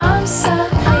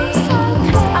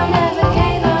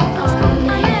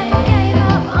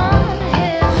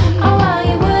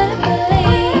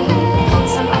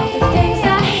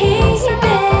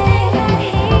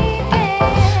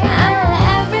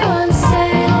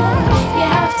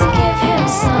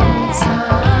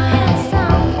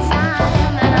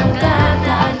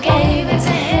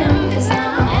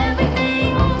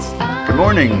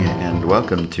morning, and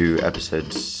welcome to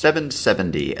episode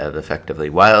 770 of Effectively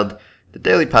Wild, the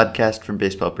daily podcast from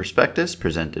Baseball Prospectus,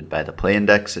 presented by the Play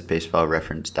Index at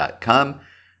baseballreference.com.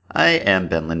 I am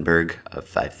Ben Lindbergh of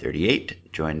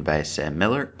 538, joined by Sam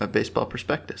Miller of Baseball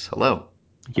Prospectus. Hello.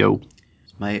 Yo.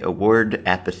 My award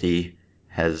apathy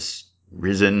has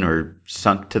risen or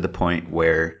sunk to the point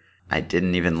where I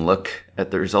didn't even look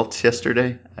at the results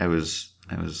yesterday. I was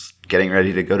getting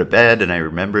ready to go to bed, and I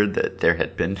remembered that there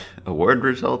had been award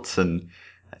results, and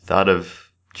I thought of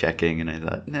checking, and I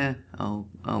thought, nah, I'll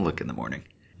look in the morning.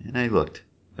 And I looked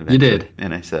eventually. You did.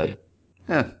 And I said,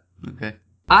 okay.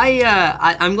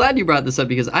 I'm glad you brought this up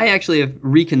because I actually have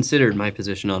reconsidered my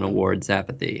position on awards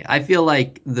apathy. I feel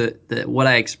like the what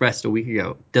I expressed a week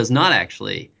ago does not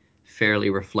actually fairly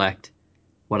reflect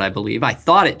what I believe. I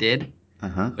thought it did,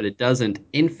 but it doesn't.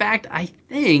 In fact, I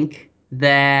think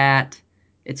that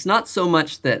it's not so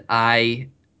much that I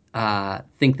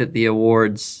think that the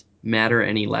awards matter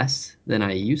any less than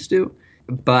I used to,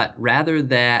 but rather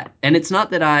that, and it's not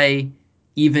that I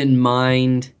even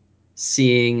mind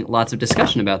seeing lots of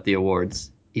discussion about the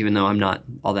awards, even though I'm not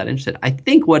all that interested. I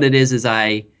think what it is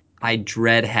I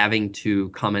dread having to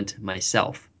comment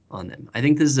myself on them. I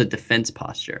think this is a defense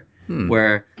posture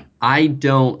where I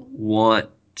don't want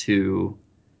to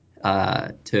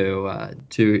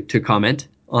comment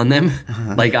on them.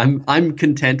 Like I'm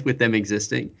content with them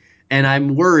existing, and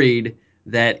I'm worried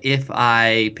that if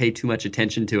I pay too much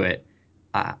attention to it,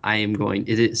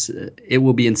 it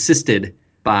will be insisted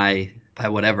by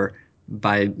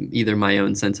either my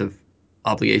own sense of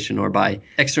obligation or by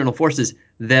external forces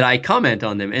that I comment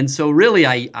on them. And so really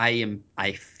I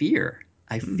fear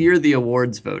the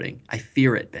awards voting. I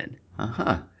fear it, Ben.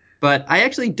 But I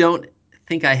actually don't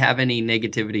think I have any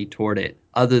negativity toward it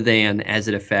other than as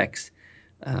it affects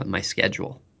my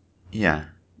schedule. Yeah,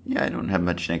 I don't have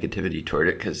much negativity toward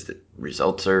it because the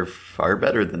results are far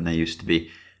better than they used to be.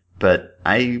 But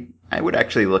I would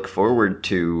actually look forward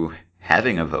to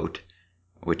having a vote,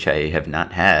 which I have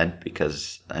not had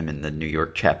because I'm in the New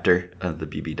York chapter of the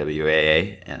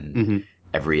BBWAA, and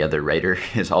every other writer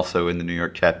is also in the New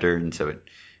York chapter, and so it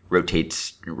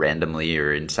rotates randomly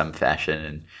or in some fashion,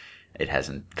 and it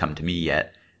hasn't come to me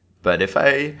yet. But if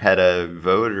I had a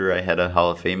vote or I had a Hall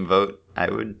of Fame vote, I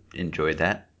would enjoy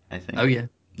that, I think. Oh, yeah.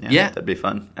 Yeah, that'd be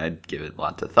fun. I'd give it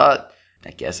lots of thought. I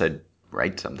guess I'd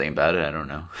write something about it. I don't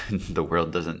know. The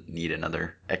world doesn't need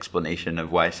another explanation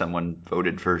of why someone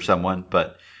voted for someone,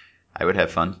 but I would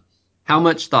have fun. How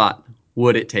much thought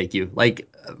would it take you? Like,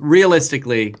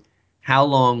 realistically, how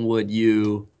long would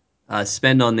you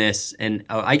spend on this? And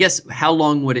I guess how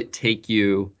long would it take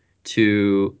you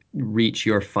to reach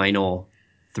your final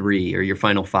 3 or your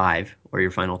final 5 or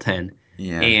your final 10?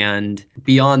 Yeah. And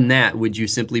beyond that, would you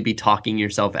simply be talking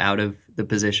yourself out of the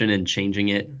position and changing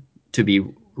it to be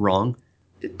wrong?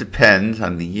 It depends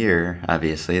on the year,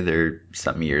 obviously. There are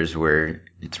some years where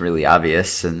it's really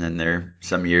obvious, and then there are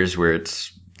some years where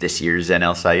it's this year's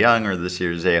NL Cy Young or this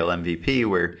year's AL MVP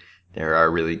where there are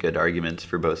really good arguments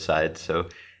for both sides. So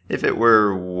if it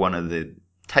were one of the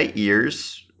tight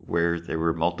years where there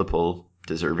were multiple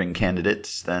deserving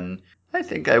candidates, then I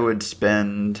think I would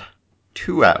spend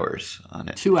 2 hours on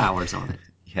it. 2 hours on it.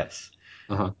 Yes.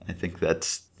 I think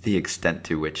that's the extent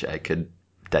to which I could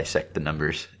dissect the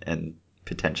numbers and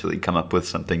potentially come up with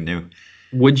something new.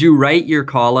 Would you write your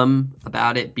column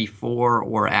about it before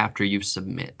or after you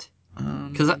submit?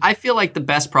 Because I feel like the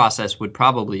best process would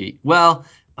probably,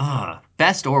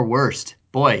 best or worst.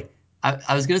 Boy,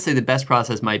 I was going to say the best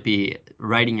process might be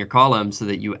writing your column so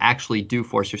that you actually do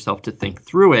force yourself to think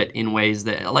through it in ways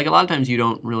that, like, a lot of times you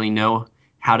don't really know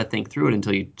how to think through it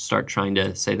until you start trying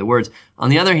to say the words. On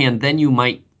the other hand, then you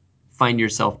might find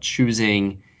yourself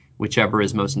choosing whichever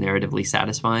is most narratively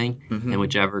satisfying and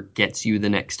whichever gets you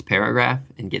the next paragraph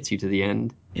and gets you to the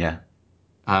end. Yeah.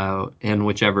 And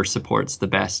whichever supports the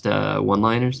best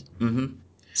one-liners.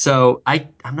 So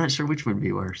I'm not sure which would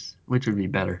be worse, which would be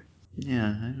better.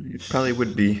 Yeah, it probably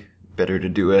would be better to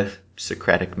do a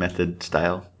Socratic method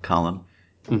style column.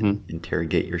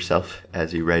 Interrogate yourself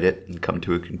as you write it and come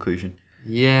to a conclusion.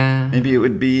 Yeah. Maybe it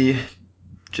would be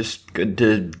just good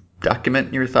to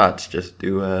document your thoughts. Just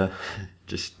do a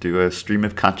stream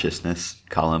of consciousness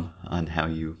column on how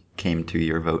you came to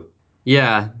your vote.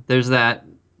 Yeah, there's that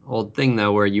old thing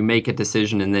though where you make a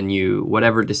decision and then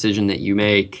whatever decision that you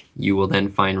make, you will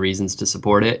then find reasons to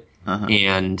support it.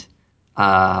 And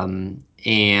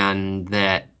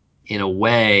that in a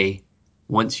way,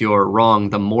 once you're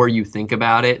wrong, the more you think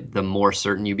about it, the more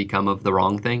certain you become of the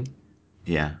wrong thing.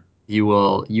 Yeah. You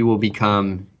will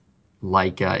become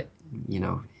like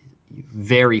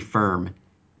very firm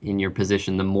in your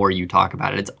position the more you talk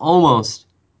about it. It's almost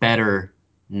better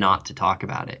not to talk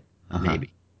about it,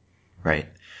 maybe. Right.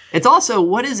 It's also,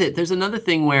 what is it? There's another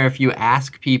thing where if you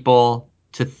ask people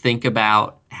to think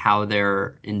about how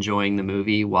they're enjoying the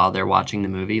movie while they're watching the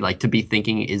movie, like to be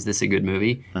thinking, is this a good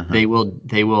movie? They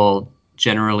will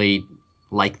generally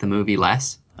like the movie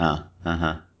less.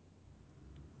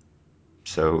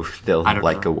 So they'll I don't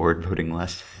like know. award voting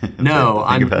less. No,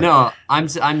 to think about.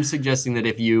 I'm suggesting that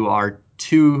if you are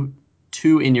too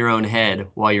in your own head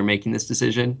while you're making this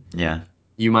decision, Yeah.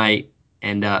 you might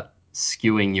end up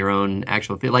skewing your own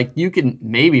actual feel. Like you can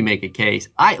maybe make a case.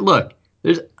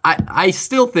 I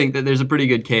still think that there's a pretty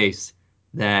good case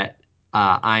that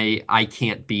I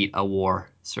can't beat a war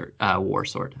sword.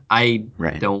 I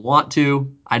Right. don't want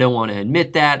to. I don't want to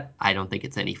admit that. I don't think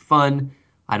it's any fun.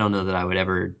 I don't know that I would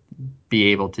ever be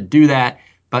able to do that.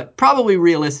 But probably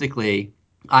realistically,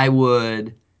 I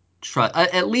would trust,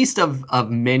 at least of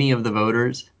many of the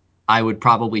voters, I would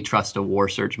probably trust a war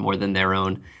search more than their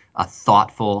own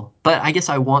thoughtful. But I guess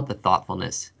I want the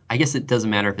thoughtfulness. I guess it doesn't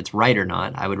matter if it's right or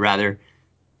not. I would rather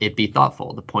it be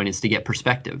thoughtful. The point is to get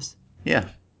perspectives. Yeah.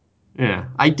 Yeah,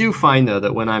 I do find though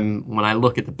that when I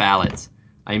look at the ballots,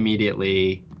 I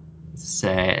immediately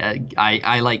say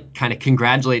I like kind of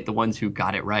congratulate the ones who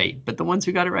got it right. But the ones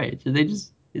who got it right,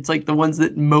 it's like the ones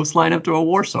that most line up to a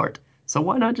war sort. So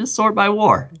why not just sort by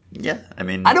war? Yeah. I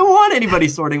mean, I don't want anybody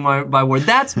sorting by war.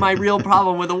 That's my real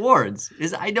problem with awards.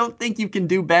 Is I don't think you can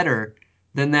do better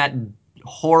than that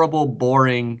horrible,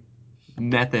 boring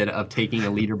method of taking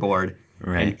a leaderboard and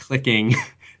right. clicking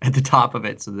at the top of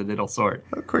it so that it'll sort.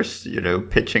 Of course,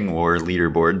 pitching war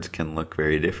leaderboards can look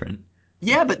very different.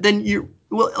 Yeah, but then you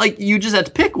just have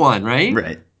to pick one, right?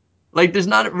 Right. Like there's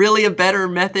not really a better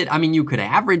method. I mean, you could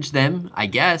average them, I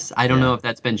guess. I don't know Yeah. if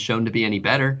that's been shown to be any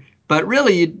better, but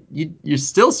really you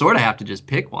still sort of have to just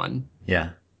pick one.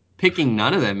 Yeah. Picking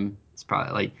none of them is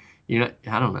probably like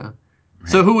I don't know.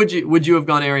 So Right. who would you have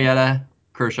gone Arrieta,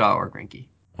 Kershaw, or Greinke?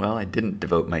 Well, I didn't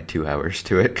devote my 2 hours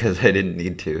to it because I didn't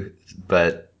need to.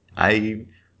 But I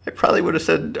probably would have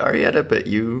said Arietta, but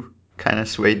you kind of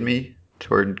swayed me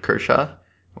toward Kershaw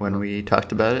when we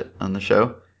talked about it on the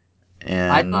show,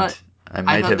 I and thought I I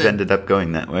might thought have that ended up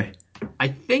going that way. I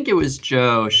think it was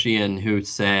Joe Sheehan who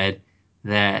said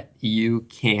that you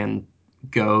can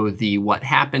go the what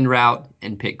happened route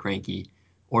and pick Greinke,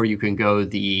 or you can go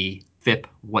the FIP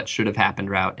what should have happened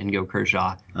route and go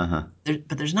Kershaw. Uh huh.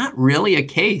 But there's not really a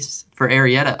case for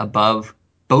Arrieta above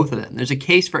both of them. There's a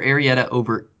case for Arrieta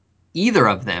over either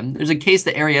of them. There's a case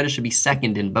that Arrieta should be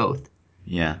second in both,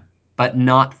 Yeah. but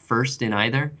not first in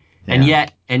either. Yeah.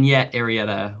 And yet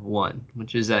Arrieta won,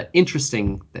 which is an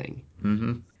interesting thing.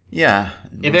 Mm-hmm. Yeah.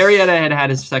 If Arrieta had had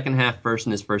his second half first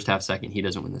and his first half second, he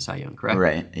doesn't win the Cy Young, correct?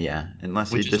 Right. Yeah.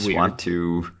 Unless you Which is just weird. want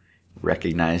to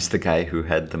recognize the guy who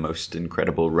had the most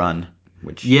incredible run,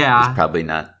 which is Yeah. probably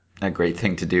not a great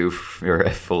thing to do for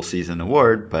a full season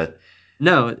award, but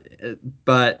No,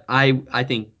 but I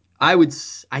think I would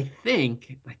I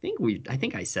think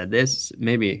I said this,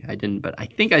 maybe I didn't, but I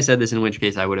think I said this, in which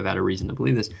case I would have had a reason to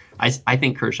believe this. I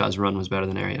think Kershaw's run was better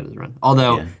than Arrieta's run,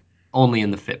 although yeah. only in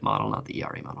the FIP model, not the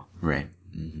ERA model. Right.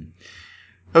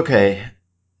 Okay.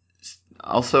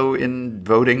 Also in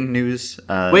voting news,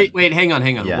 Wait, hang on.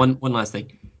 yeah. One last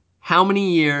thing. How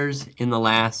many years in the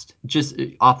last, just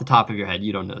off the top of your head,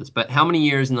 you don't know this, but how many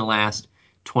years in the last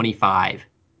 25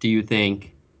 do you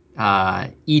think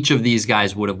each of these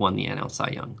guys would have won the NL Cy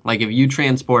Young? Like if you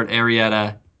transport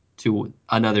Arrieta to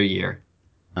another year,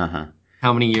 Uh huh.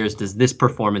 how many years does this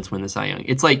performance win the Cy Young?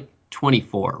 It's like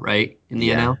 24, right, in the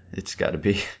Yeah, NL? it's got to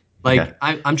be. Yeah. Like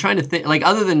I'm trying to think, like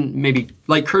other than maybe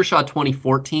like Kershaw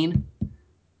 2014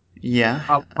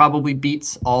 Yeah. probably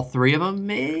beats all three of them, I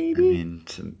maybe. mean,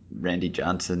 some Randy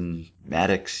Johnson,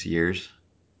 Maddox years.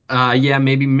 Yeah,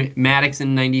 maybe Maddox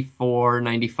in 94,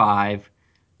 95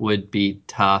 would be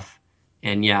tough.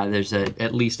 And yeah, there's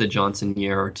at least a Johnson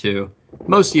year or two.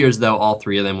 Most years, though, all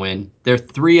three of them win. They're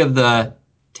three of the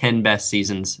 10 best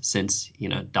seasons since,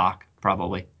 Doc,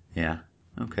 probably. Yeah.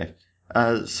 Okay.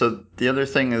 So the other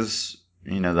thing is,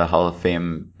 the Hall of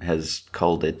Fame has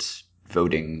called its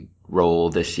voting roll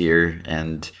this year,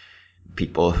 and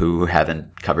people who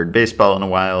haven't covered baseball in a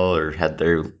while or had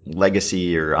their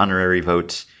legacy or honorary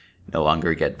votes no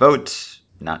longer get votes.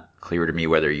 Not clear to me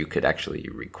whether you could actually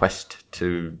request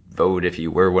to vote if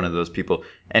you were one of those people.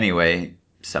 Anyway,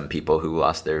 some people who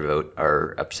lost their vote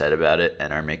are upset about it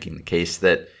and are making the case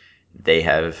that they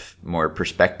have more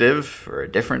perspective or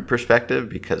a different perspective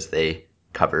because they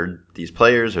covered these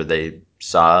players or they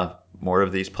saw more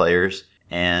of these players.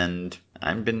 And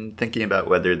I've been thinking about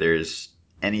whether there's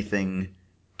anything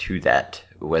to that,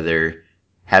 whether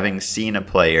having seen a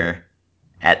player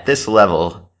at this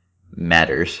level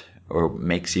matters or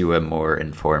makes you a more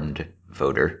informed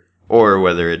voter, or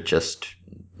whether it just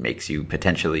makes you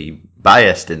potentially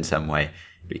biased in some way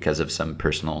because of some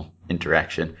personal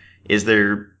interaction. Is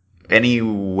there any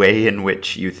way in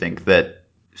which you think that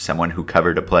someone who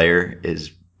covered a player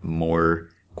is more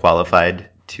qualified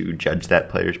to judge that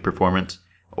player's performance?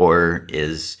 Or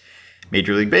is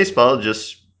Major League Baseball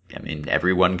just, I mean,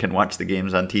 everyone can watch the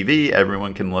games on TV,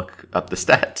 everyone can look up the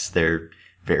stats. They're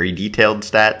very detailed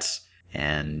stats,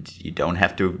 and you don't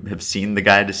have to have seen the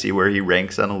guy to see where he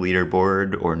ranks on a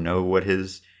leaderboard or know what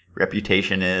his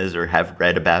reputation is or have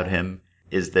read about him.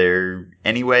 Is there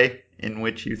any way in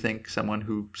which you think someone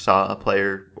who saw a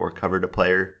player or covered a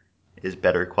player is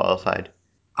better qualified?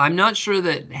 I'm not sure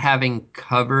that having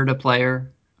covered a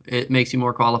player, it makes you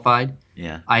more qualified.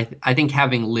 Yeah. I think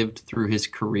having lived through his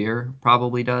career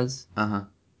probably does. Uh-huh.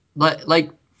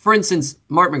 Like for instance,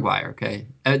 Mark McGwire. Okay,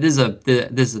 this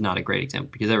is not a great example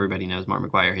because everybody knows Mark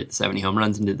McGwire hit the 70 home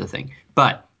runs and did the thing.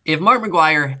 But if Mark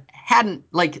McGwire hadn't,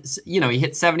 like, he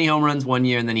hit 70 home runs one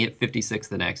year and then he hit 56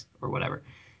 the next or whatever,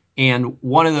 and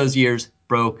one of those years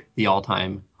broke the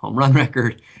all-time home run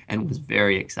record and was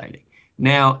very exciting.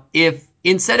 Now, if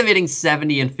instead of hitting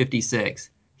 70 and 56,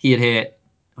 he had hit,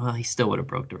 well, he still would have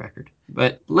broke the record.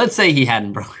 But let's say he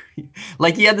hadn't broke.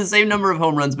 Like, he had the same number of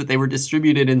home runs, but they were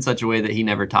distributed in such a way that he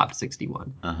never topped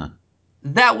 61. Uh-huh.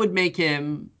 That would make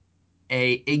him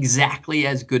a exactly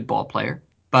as good ball player,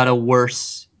 but a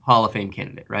worse Hall of Fame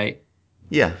candidate, right?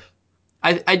 Yeah.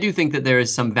 I do think that there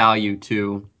is some value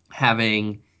to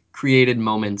having created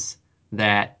moments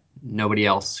that nobody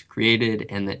else created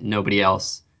and that nobody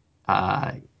else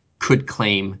could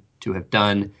claim to have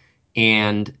done.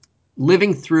 And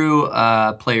living through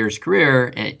a player's career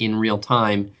in real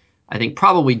time, I think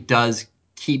probably does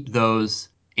keep those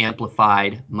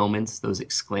amplified moments, those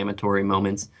exclamatory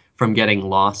moments, from getting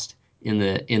lost in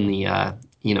the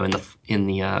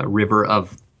river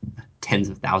of tens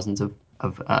of thousands of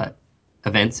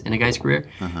events in a guy's career.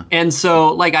 Uh-huh. And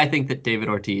so, like, I think that David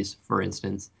Ortiz, for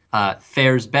instance,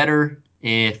 fares better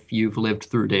if you've lived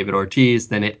through David Ortiz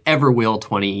than it ever will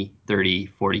 20, 30,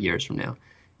 40 years from now.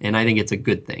 And I think it's a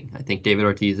good thing. I think David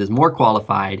Ortiz is more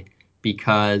qualified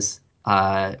because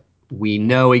we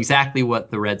know exactly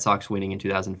what the Red Sox winning in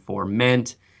 2004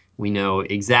 meant. We know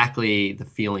exactly the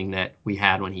feeling that we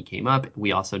had when he came up.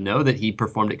 We also know that he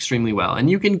performed extremely well. And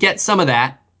you can get some of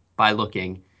that by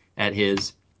looking at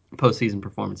his postseason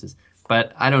performances.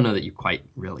 But I don't know that you quite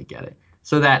really get it.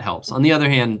 So that helps. On the other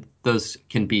hand, those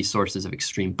can be sources of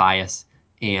extreme bias,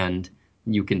 and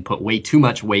you can put way too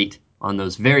much weight on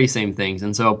those very same things.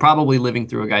 And so probably living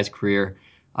through a guy's career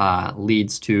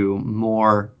leads to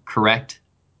more correct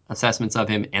assessments of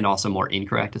him and also more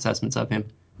incorrect assessments of him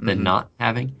than not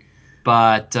having.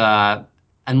 But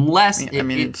unless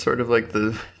It's sort of like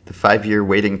the 5-year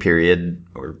waiting period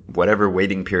or whatever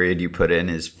waiting period you put in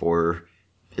is for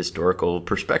historical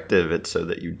perspective. It's so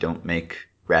that you don't make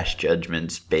rash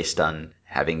judgments based on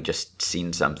having just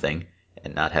seen something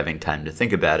and not having time to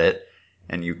think about it.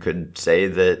 And you could say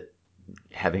that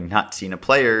having not seen a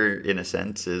player, in a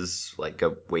sense, is like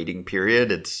a waiting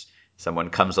period. It's someone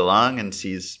comes along and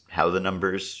sees how the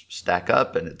numbers stack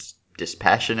up, and it's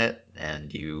dispassionate,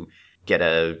 and you get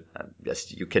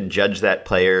you can judge that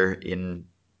player in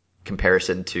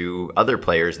comparison to other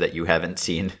players that you haven't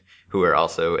seen who are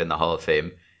also in the Hall of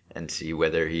Fame and see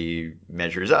whether he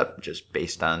measures up just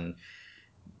based on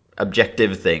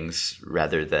objective things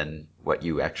rather than what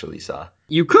you actually saw.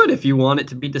 You could if you want it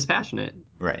to be dispassionate.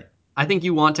 Right. I think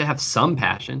you want to have some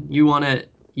passion. You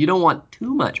don't want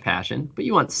too much passion, but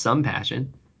you want some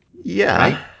passion. Yeah.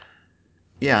 Right?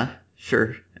 Yeah,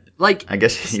 sure. Like, I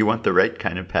guess you want the right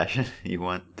kind of passion. You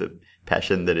want the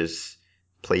passion that is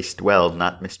placed well,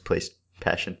 not misplaced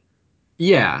passion.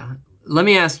 yeah. Let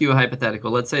me ask you a hypothetical.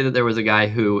 Let's say that there was a guy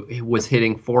who was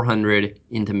hitting 400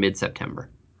 into mid-September.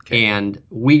 Okay. And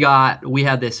we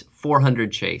had this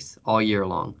 400 chase all year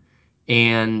long.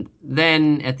 And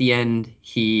then at the end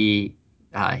he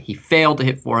failed to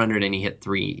hit 400 and he hit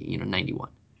 391.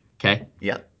 Okay?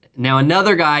 Yeah. Now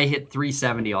another guy hit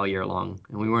 370 all year long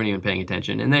and we weren't even paying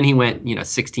attention. And then he went,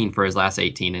 16 for his last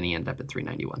 18 and he ended up at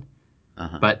 391.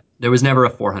 Uh-huh. But there was never a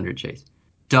 400 chase.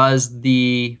 Does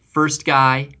the first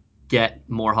guy get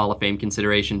more Hall of Fame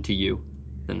consideration to you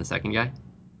than the second guy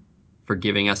for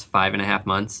giving us 5.5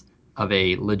 months of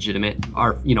a legitimate,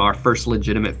 our first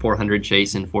legitimate 400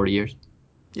 chase in 40 years,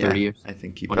 30 years? I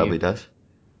think he 20 probably years? does.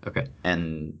 Okay.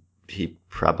 And he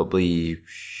probably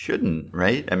shouldn't,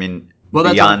 right? I mean, Well,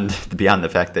 beyond the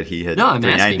fact that he had No, I'm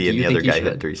asking, 390 do and you the think other he guy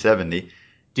should? had 370.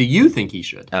 Do you think he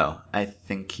should? Oh, I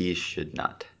think he should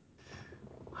not.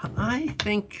 I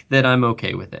think that I'm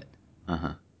okay with it.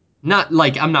 Uh-huh. Not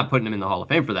like I'm not putting him in the Hall of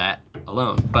Fame for that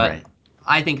alone, but Right.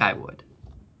 I think I would.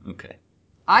 Okay.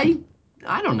 I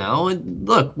I don't know.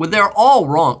 Look, well, they're all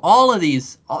wrong. All of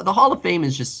these, the Hall of Fame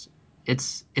is just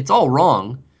it's all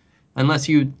wrong unless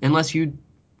you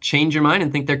change your mind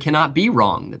and think there cannot be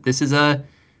wrong. That this is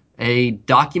a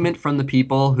document from the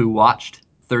people who watched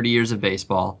 30 years of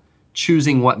baseball,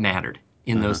 choosing what mattered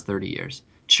in Uh-huh. those 30 years,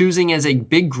 choosing as a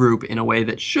big group in a way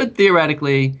that should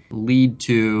theoretically lead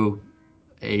to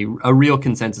a real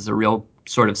consensus, a real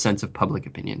sort of sense of public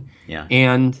opinion. Yeah.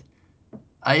 And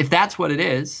if that's what it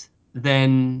is,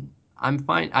 then I'm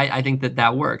fine. I think that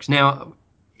that works. Now,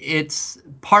 it's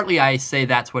partly I say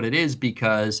that's what it is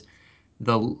because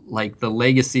the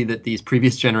legacy that these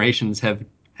previous generations have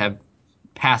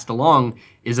passed along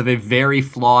is of a very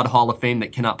flawed Hall of Fame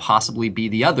that cannot possibly be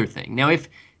the other thing. Now, if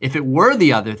it were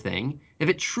the other thing, if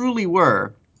it truly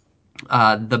were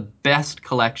the best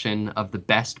collection of the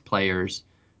best players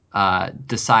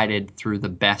decided through the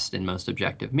best and most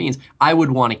objective means, I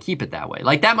would want to keep it that way.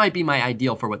 Like that might be my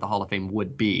ideal for what the Hall of Fame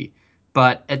would be.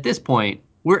 But at this point,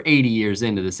 we're 80 years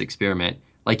into this experiment.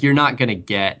 Like you're not going to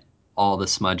get all the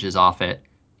smudges off it.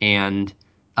 And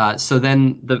so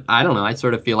then I don't know, I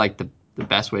sort of feel like the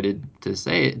best way to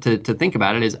say it, to think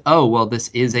about it is, oh, well, this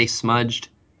is a smudged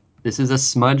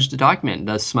document.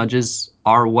 The smudges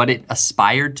are what it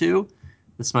aspired to.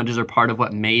 The smudges are part of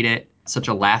what made it such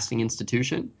a lasting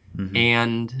institution. Mm-hmm.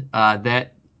 And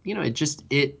that,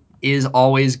 it is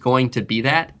always going to be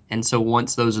that. And so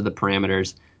once those are the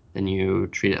parameters, then you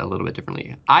treat it a little bit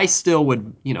differently. I still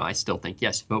would, I still think,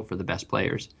 yes, vote for the best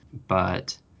players,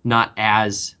 but not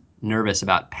as nervous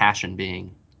about passion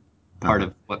being part Uh-huh.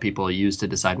 of what people use to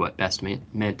decide what best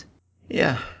meant.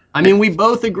 Yeah. I mean, we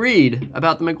both agreed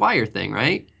about the McGuire thing,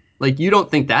 right? Like, you don't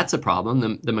think that's a problem,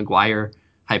 the McGuire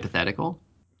hypothetical?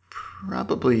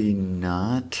 Probably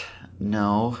not.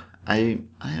 No. I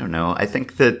don't know. I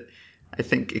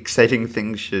think exciting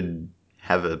things should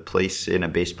have a place in a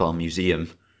baseball museum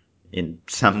in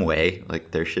some way.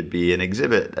 Like there should be an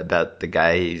exhibit about the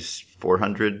guy's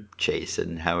 400 chase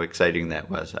and how exciting that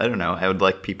was. I don't know. I would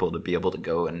like people to be able to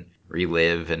go and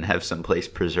relive and have some place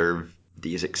preserve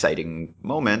these exciting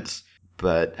moments.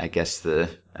 But I guess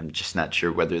I'm just not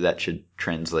sure whether that should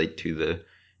translate to the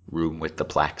room with the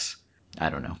plaques. I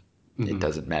don't know. It Hmm.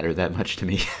 doesn't matter that much to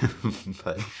me.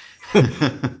 But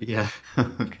Yeah.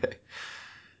 okay.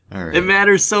 All It right.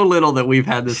 matters so little that we've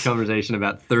had this conversation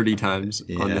about 30 times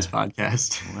on Yeah. this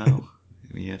podcast. Well,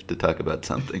 we have to talk about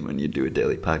something when you do a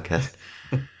daily podcast.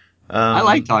 I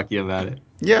like Um, talking about it.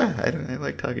 yeah, I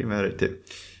like talking about it too.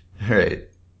 All right.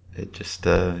 It just,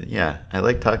 yeah, I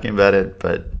like talking about it,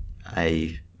 but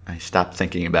I stopped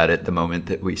thinking about it the moment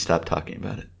that we stopped talking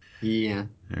about it. Yeah.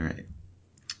 All right.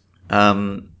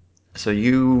 Um, so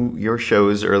your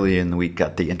shows early in the week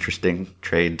got the interesting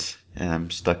trades, and I'm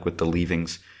stuck with the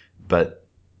leavings. But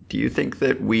do you think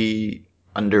that we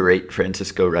underrate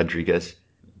Francisco Rodriguez?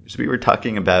 So we were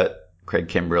talking about Craig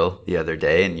Kimbrell the other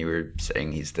day, and you were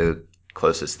saying he's the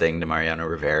closest thing to Mariano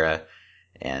Rivera,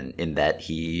 and in that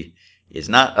he is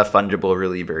not a fungible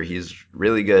reliever. He's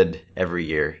really good every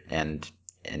year, and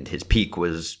his peak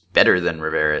was better than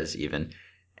Rivera's even.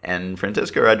 And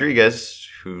Francisco Rodriguez,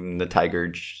 whom the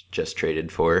Tigers just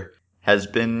traded for, has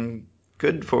been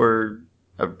good for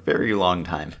a very long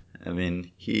time. I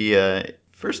mean,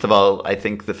 first of all, I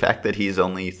think the fact that he's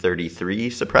only 33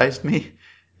 surprised me.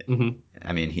 Hmm.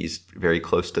 I mean, he's very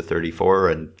close to 34,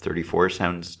 and 34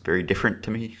 sounds very different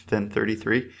to me than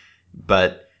 33.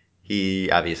 But he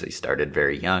obviously started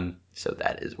very young, so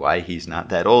that is why he's not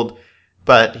that old.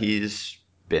 But he's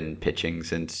been pitching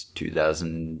since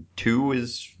 2002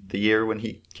 is the year when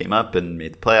he came up and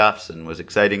made the playoffs and was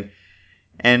exciting.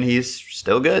 And he's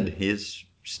still good. He's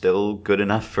still good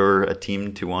enough for a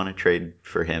team to want to trade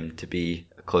for him to be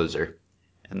a closer.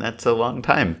 And that's a long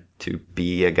time to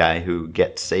be a guy who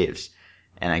gets saves.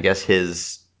 And I guess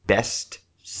his best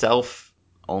self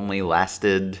only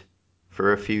lasted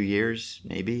for a few years,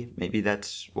 maybe. Maybe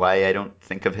that's why I don't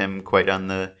think of him quite on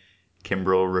the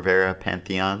Kimbrel Rivera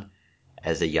pantheon.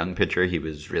 As a young pitcher, he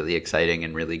was really exciting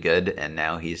and really good, and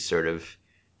now he's sort of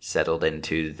settled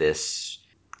into this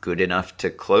good enough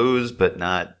to close, but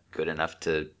not good enough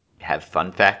to have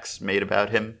fun facts made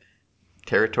about him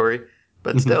territory.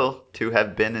 But Hmm. still, to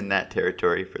have been in that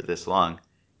territory for this long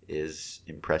is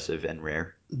impressive and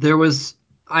rare.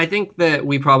 I think that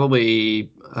we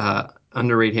probably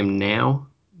underrate him now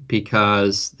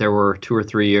because there were 2 or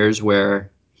 3 years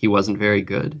where he wasn't very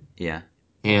good Yeah.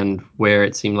 and where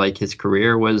it seemed like his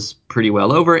career was pretty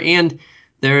well over. And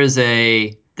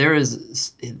he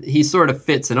sort of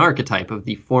fits an archetype of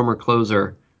the former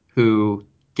closer who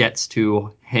gets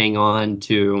to hang on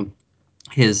to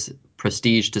his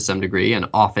prestige to some degree and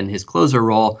often his closer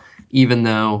role, even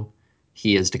though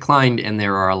he has declined and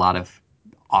there are a lot of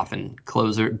often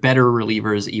better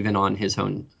relievers even on his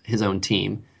own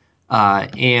team.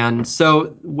 And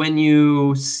so when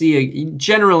you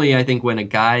generally, I think when a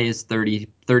guy is 30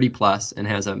 plus and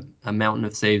has a mountain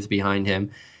of saves behind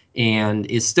him and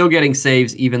is still getting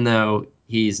saves even though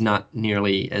he's not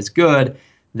nearly as good,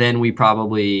 then we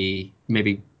probably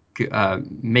maybe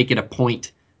make it a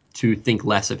point to think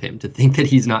less of him, to think that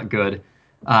he's not good,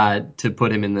 to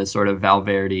put him in the sort of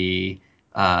Valverde,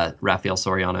 Rafael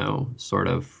Soriano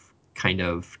kind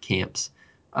of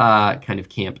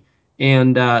camp.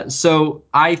 And so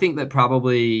I think that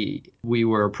probably we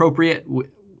were appropriate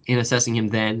in assessing him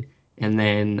then. And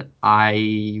then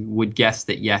I would guess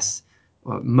that, yes,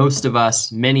 most of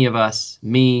us, many of us,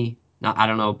 me, I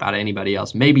don't know about anybody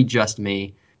else, maybe just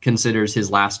me, considers his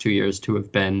last 2 years to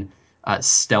have been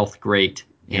stealth great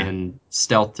and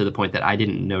stealth to the point that I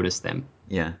didn't notice them.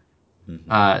 Yeah.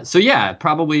 So yeah,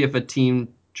 probably if a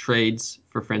team trades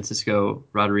for Francisco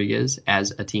Rodriguez,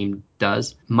 as a team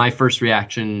does, my first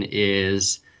reaction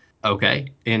is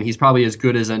okay. And he's probably as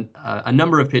good as a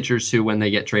number of pitchers who, when they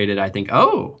get traded, I think,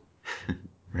 oh,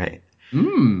 right.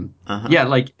 Yeah,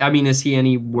 like, I mean, is he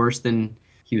any worse than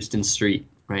Houston Street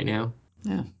right now?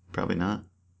 Yeah, probably not.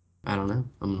 I don't know.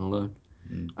 I'm gonna look.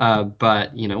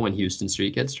 But when Houston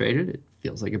Street gets traded, it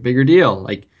feels like a bigger deal.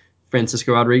 Like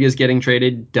Francisco Rodriguez getting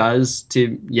traded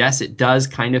it does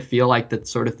kind of feel like the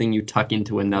sort of thing you tuck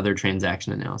into another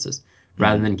transaction analysis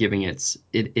rather than giving its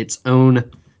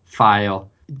own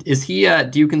file. Is he?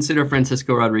 Do you consider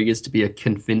Francisco Rodriguez to be a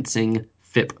convincing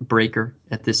FIP breaker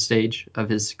at this stage of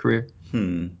his career?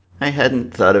 I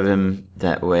hadn't thought of him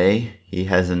that way. He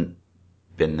hasn't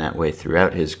been that way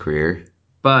throughout his career.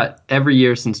 But every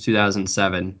year since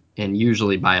 2007, and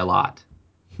usually by a lot.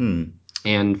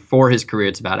 And for his career,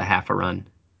 it's about a half a run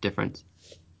difference.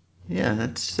 Yeah,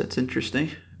 that's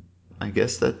interesting. I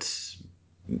guess that's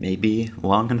maybe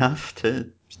long enough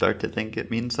to start to think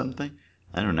it means something.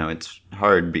 I don't know. It's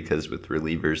hard because with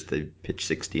relievers, they pitch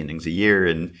 60 innings a year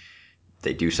and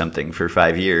they do something for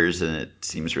 5 years and it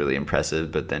seems really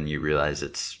impressive, but then you realize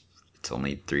it's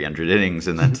only 300 innings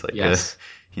and that's like yes.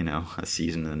 a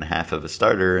season and a half of a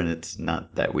starter and it's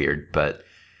not that weird, but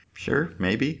sure,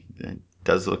 maybe. It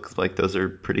does look like those are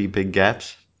pretty big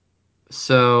gaps.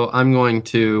 So I'm going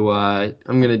to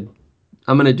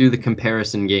do the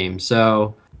comparison game.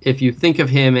 So if you think of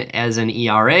him as an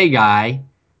ERA guy,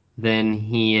 then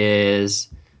he is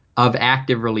of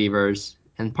active relievers,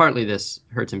 and partly this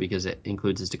hurts him because it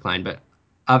includes his decline, but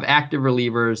of active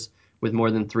relievers with more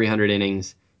than 300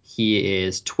 innings, he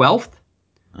is 12th,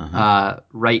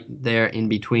 right there in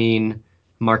between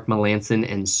Mark Melancon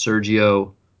and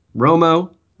Sergio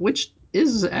Romo, which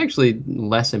is actually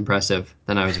less impressive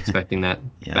than I was expecting that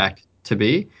fact to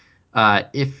be.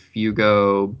 If you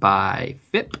go by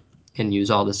FIP and use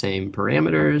all the same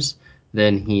parameters,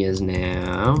 then he is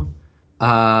now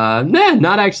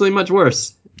not actually much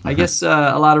worse. I guess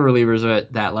a lot of relievers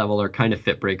at that level are kind of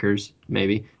FIP breakers,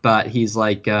 maybe. But he's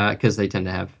like, because they tend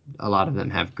to have, a lot of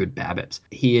them have good BABIPs.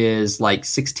 He is like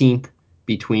 16th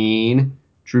between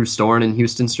Drew Storen and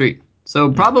Houston Street.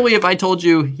 So probably if I told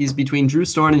you he's between Drew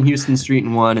Storen and Houston Street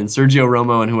in one and Sergio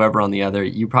Romo and whoever on the other,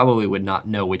 you probably would not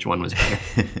know which one was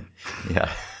better.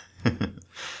 Yeah.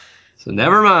 So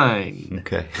never mind.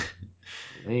 Okay.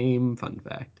 Lame fun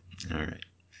fact. All right.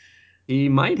 He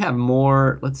might have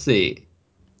more, let's see.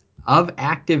 Of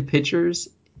active pitchers,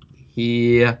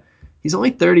 he's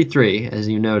only 33, as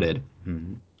you noted.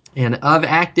 Mm-hmm. And of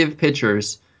active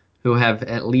pitchers who have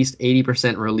at least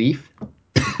 80% relief,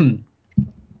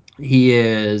 he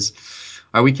is,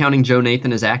 are we counting Joe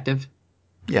Nathan as active?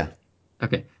 Yeah.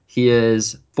 Okay. He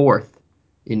is 4th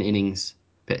in innings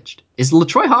pitched. Is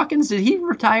LaTroy Hawkins, did he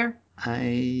retire?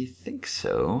 I think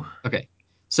so. Okay.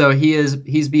 So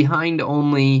he's behind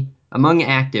only, among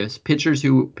actives, pitchers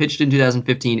who pitched in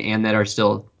 2015 and that are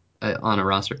still on a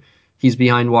roster. He's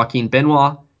behind Joaquin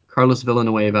Benoit, Carlos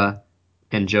Villanueva,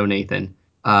 and Joe Nathan.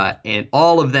 And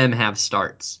all of them have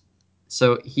starts.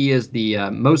 So he is the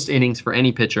most innings for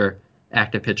any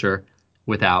active pitcher,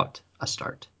 without a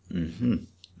start. Mm-hmm.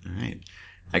 All right.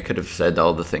 I could have said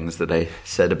all the things that I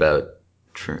said about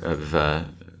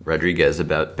Rodriguez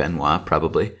about Benoit,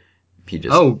 probably. He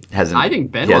just hasn't. I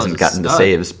think Benoit's he hasn't gotten the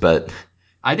saves, but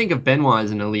I think of Benoit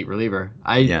as an elite reliever.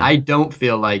 I don't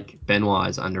feel like Benoit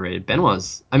is underrated.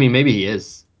 Maybe he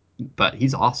is, but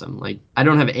he's awesome. Like, I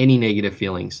don't have any negative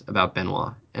feelings about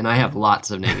Benoit and I have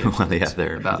lots of negative Well, yeah,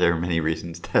 feelings about. there are many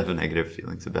reasons to have negative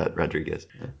feelings about Rodriguez.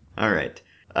 All right.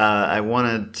 I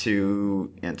wanted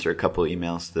to answer a couple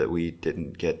emails that we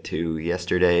didn't get to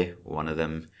yesterday. One of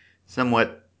them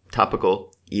somewhat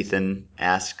topical. Ethan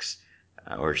asks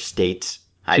or states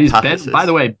She's Ben. By the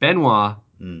hypothesis. way, Benoit,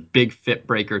 big fit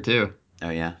breaker too. Oh,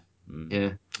 yeah.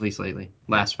 Yeah, at least lately.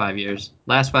 Last 5 years.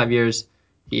 Last 5 years,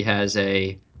 he has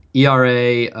a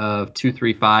ERA of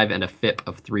 2.35 and a FIP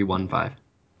of 3.15.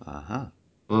 Uh-huh.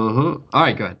 All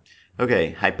right, go ahead.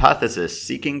 Okay, hypothesis.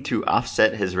 Seeking to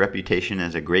offset his reputation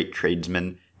as a great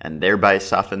tradesman and thereby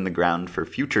soften the ground for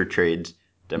future trades,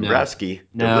 No, Dombrowski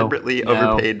no, deliberately no,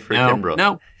 overpaid for no, Kimbrel.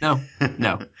 no, no,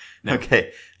 no, no,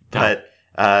 Okay, no. but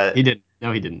uh, He didn't.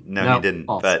 No, he didn't. no, he No, didn't.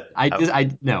 false. But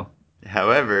No,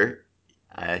 however,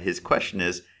 his question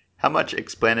is, how much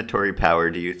explanatory power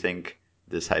do you think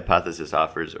this hypothesis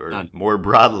offers, or none. more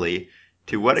broadly,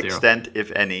 to what Zero. extent,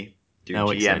 if any, do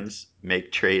No extent. GMs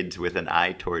make trades with an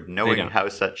eye toward They knowing don't. how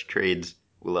such trades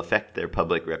will affect their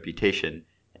public reputation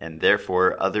and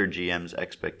therefore other GMs'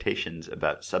 expectations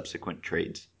about subsequent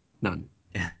trades? None.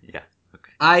 Yeah.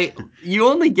 Okay. You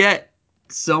only get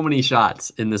so many shots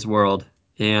in this world,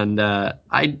 and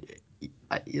like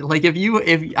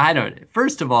if I don't.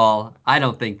 First of all, I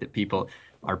don't think that people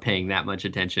are paying that much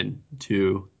attention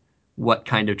to what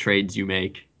kind of trades you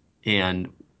make and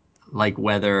like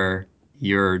whether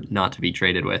you're not to be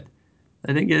traded with.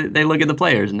 I think they look at the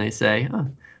players and they say, huh.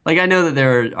 Like I know that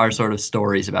there are sort of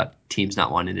stories about teams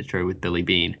not wanting to trade with Billy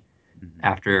Bean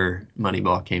after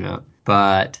Moneyball came out.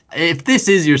 But if this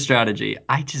is your strategy,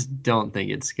 I just don't think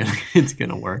it's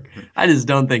gonna work. I just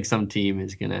don't think some team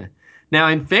is gonna. Now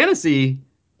in fantasy,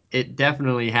 it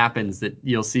definitely happens that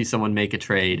you'll see someone make a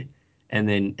trade, and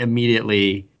then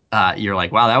immediately you're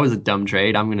like, "Wow, that was a dumb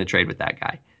trade. I'm gonna trade with that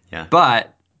guy." Yeah.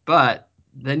 But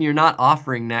then you're not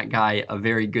offering that guy a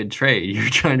very good trade. You're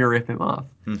trying to rip him off,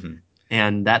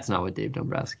 and that's not what Dave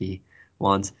Dombrowski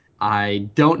wants. I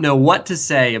don't know what to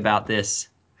say about this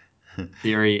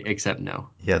theory except no.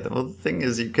 Yeah, the thing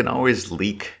is, you can always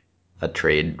leak a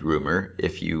trade rumor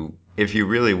if you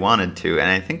really wanted to, and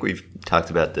I think we've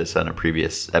talked about this on a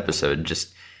previous episode.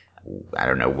 Just I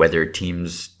don't know whether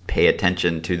teams pay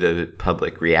attention to the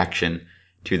public reaction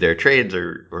to their trades,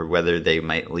 or whether they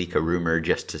might leak a rumor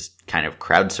just to kind of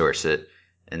crowdsource it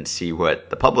and see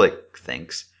what the public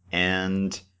thinks.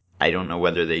 And I don't know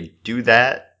whether they do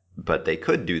that, but they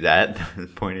could do that. The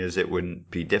point is, it wouldn't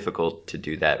be difficult to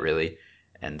do that, really.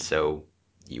 And so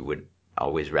you would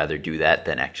always rather do that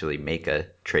than actually make a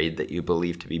trade that you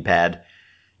believe to be bad,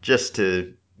 just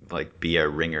to like be a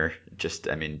ringer. Just,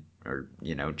 I mean, or,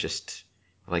 just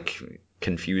like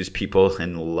confuse people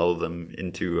and lull them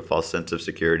into a false sense of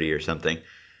security or something.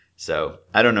 So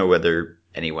I don't know whether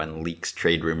anyone leaks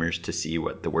trade rumors to see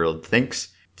what the world thinks.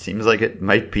 Seems like it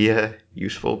might be a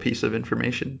useful piece of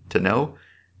information to know,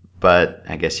 but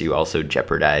I guess you also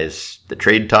jeopardize the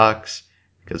trade talks,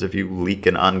 because if you leak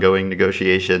an ongoing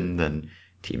negotiation, then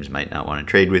teams might not want to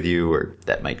trade with you, or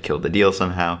that might kill the deal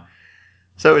somehow.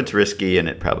 So it's risky, and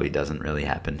it probably doesn't really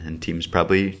happen, and teams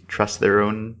probably trust their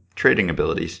own trading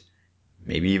abilities,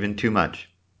 maybe even too much.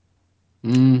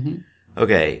 Mm-hmm.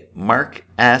 Okay, Mark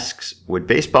asks, would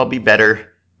baseball be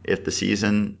better if the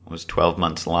season was 12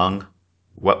 months long?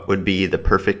 What would be the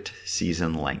perfect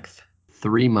season length?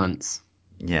 3 months.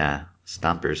 Yeah,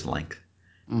 Stomper's length.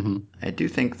 Mm-hmm. I do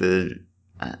think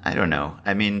I don't know.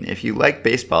 I mean, if you like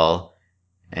baseball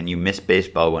and you miss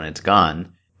baseball when it's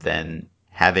gone, then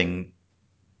having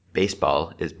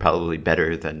baseball is probably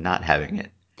better than not having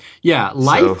it. Yeah,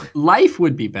 So, life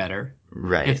would be better if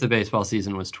right. the baseball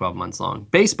season was 12 months long.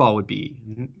 Baseball would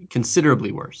be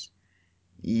considerably worse.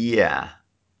 Yeah,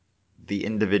 the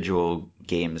individual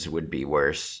games would be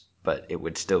worse, but it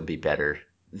would still be better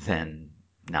than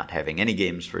not having any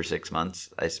games for 6 months,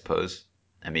 I suppose.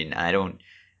 I mean, I don't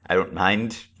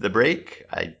mind the break.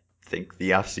 I think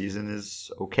the off season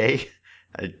is okay.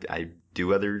 I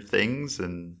do other things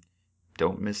and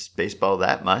don't miss baseball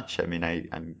that much. I mean,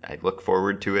 I look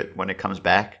forward to it when it comes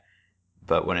back,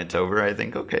 but when it's over, I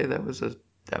think, okay, that was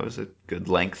a good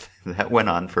length. That went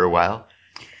on for a while,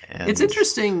 It's and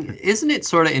interesting, isn't it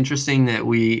sort of interesting that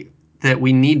we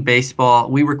need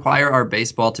baseball. We require our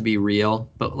baseball to be real,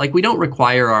 but like we don't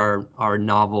require our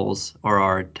novels or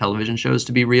our television shows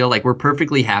to be real. Like we're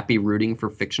perfectly happy rooting for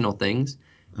fictional things.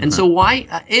 And so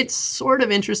why it's sort of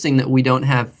interesting that we don't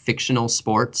have fictional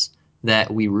sports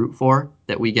that we root for,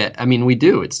 that we get. I mean, we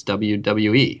do. It's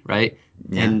WWE, right?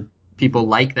 yeah, And people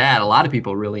like that. A lot of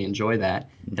people really enjoy that,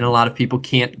 and a lot of people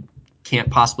can't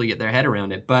possibly get their head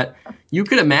around it. But you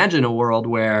could imagine a world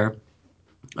where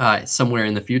somewhere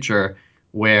in the future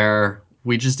where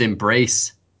we just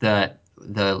embrace that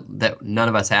none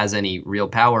of us has any real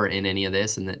power in any of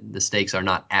this, and that the stakes are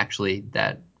not actually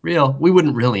that real, we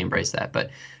wouldn't really embrace that.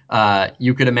 But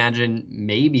you could imagine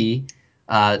maybe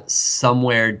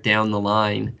somewhere down the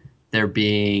line there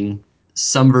being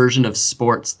some version of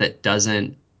sports that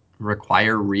doesn't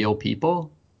require real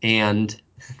people, and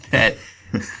that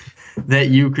that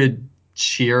you could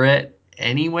cheer it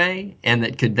anyway, and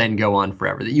that could then go on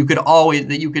forever. That you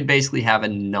could basically have a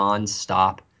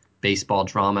nonstop baseball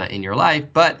drama in your life,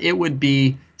 but it would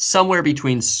be somewhere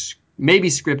between maybe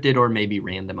scripted or maybe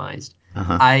randomized.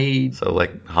 So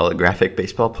like holographic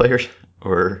baseball players,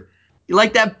 or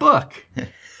like that book.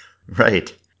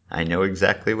 Right. I know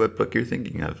exactly what book you're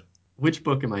thinking of. Which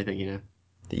book am I thinking of?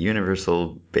 The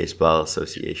Universal Baseball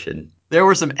Association. There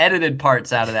were some edited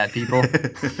parts out of that, people.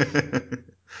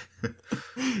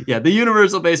 Yeah, the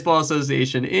Universal Baseball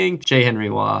Association, Inc., J. Henry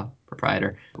Waugh,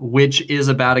 proprietor, which is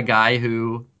about a guy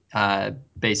who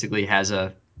basically has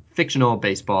a fictional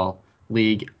baseball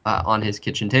league on his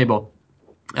kitchen table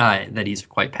that he's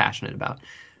quite passionate about.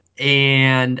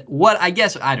 And I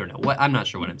don't know. I'm not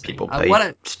sure what I'm saying. People play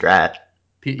Strat.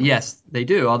 Yes, they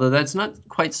do. Although that's not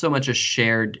quite so much a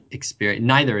shared experience.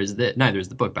 Neither is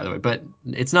the book, by the way. But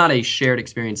it's not a shared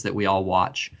experience that we all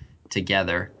watch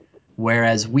together.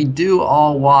 Whereas we do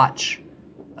all watch,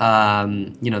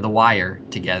 The Wire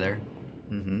together.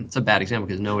 Mm-hmm. It's a bad example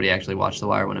because nobody actually watched The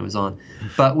Wire when it was on.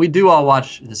 But we do all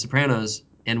watch The Sopranos,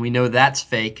 and we know that's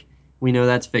fake. We know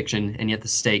that's fiction, and yet the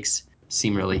stakes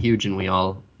seem really huge, and we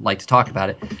all like to talk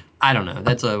about it. I don't know.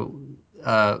 That's a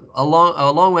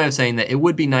long way of saying that it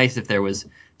would be nice if there was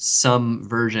some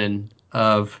version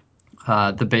of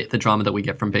the drama that we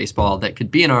get from baseball that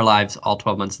could be in our lives all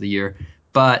 12 months of the year,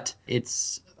 but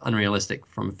it's unrealistic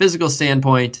from a physical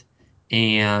standpoint,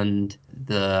 and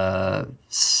the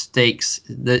stakes,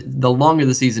 the longer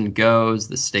the season goes,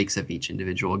 the stakes of each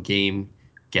individual game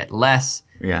get less.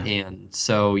 Yeah. And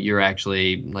so you're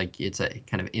actually it's a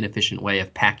kind of inefficient way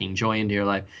of packing joy into your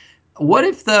life. What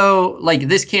if, though,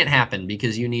 this can't happen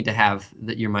because you need to have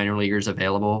your minor leaguers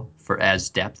available for as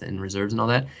depth and reserves and all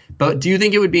that. But do you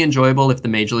think it would be enjoyable if the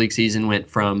major league season went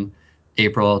from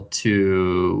April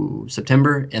to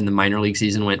September and the minor league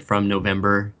season went from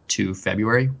November to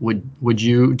February? Do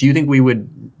you think we would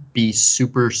be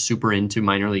super, super into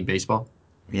minor league baseball?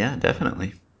 Yeah,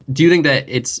 definitely. Do you think that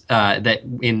it's that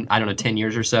in, I don't know, 10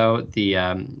 years or so, the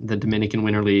Dominican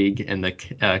Winter League and the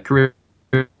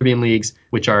Caribbean leagues,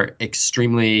 which have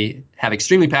extremely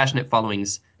passionate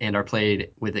followings and are played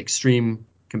with extreme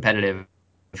competitive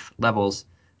levels,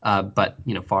 but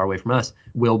far away from us,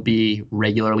 will be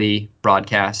regularly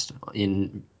broadcast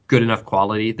in good enough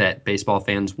quality that baseball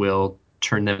fans will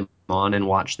turn them on and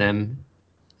watch them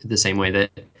the same way that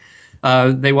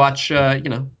they watch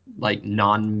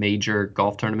non-major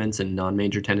golf tournaments and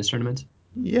non-major tennis tournaments?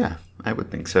 Yeah, I would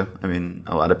think so. I mean,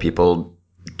 a lot of people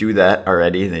do that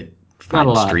already. They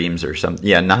find streams or something.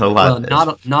 Yeah, not a lot.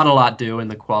 Well, not a lot do,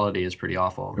 and the quality is pretty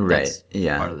awful. Right. That's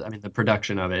yeah. Part of the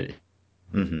production of it.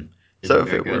 Mm-hmm. So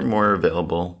if it were more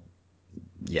available,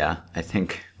 yeah, I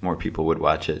think more people would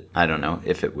watch it. I don't know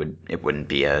if it wouldn't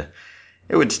be it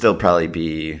would still probably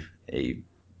be a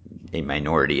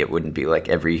minority. It wouldn't be like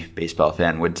every baseball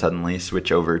fan would suddenly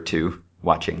switch over to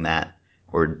watching that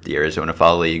or the Arizona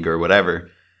Fall League or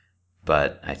whatever.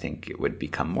 But I think it would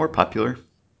become more popular.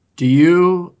 Do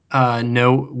you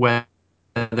know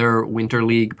whether Winter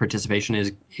League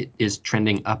participation is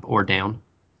trending up or down?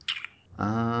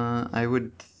 I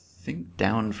would think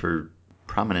down for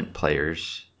prominent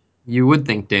players. You would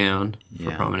think down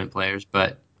for prominent players,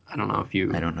 but I don't know if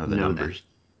you. I don't know the numbers.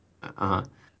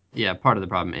 Yeah, part of the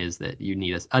problem is that you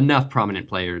need enough prominent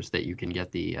players that you can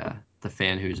get the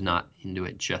fan who's not into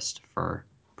it just for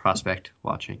prospect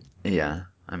watching. Yeah,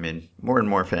 I mean, more and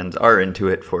more fans are into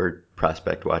it for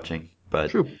prospect watching,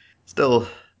 but still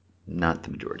not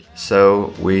the majority.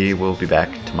 So we will be back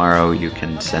tomorrow. You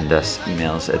can send us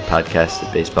emails at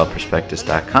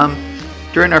podcast@baseballprospectus.com,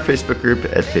 join our Facebook group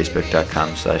at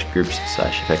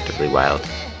facebook.com/groups/effectivelywild,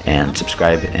 and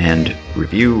subscribe and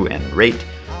review and rate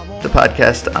the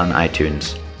podcast on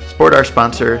iTunes. Support our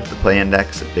sponsor, the Play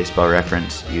Index of Baseball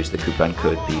Reference. Use the coupon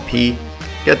code BP.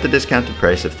 Get the discounted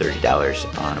price of $30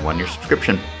 on a one-year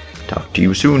subscription. Talk to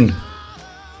you soon.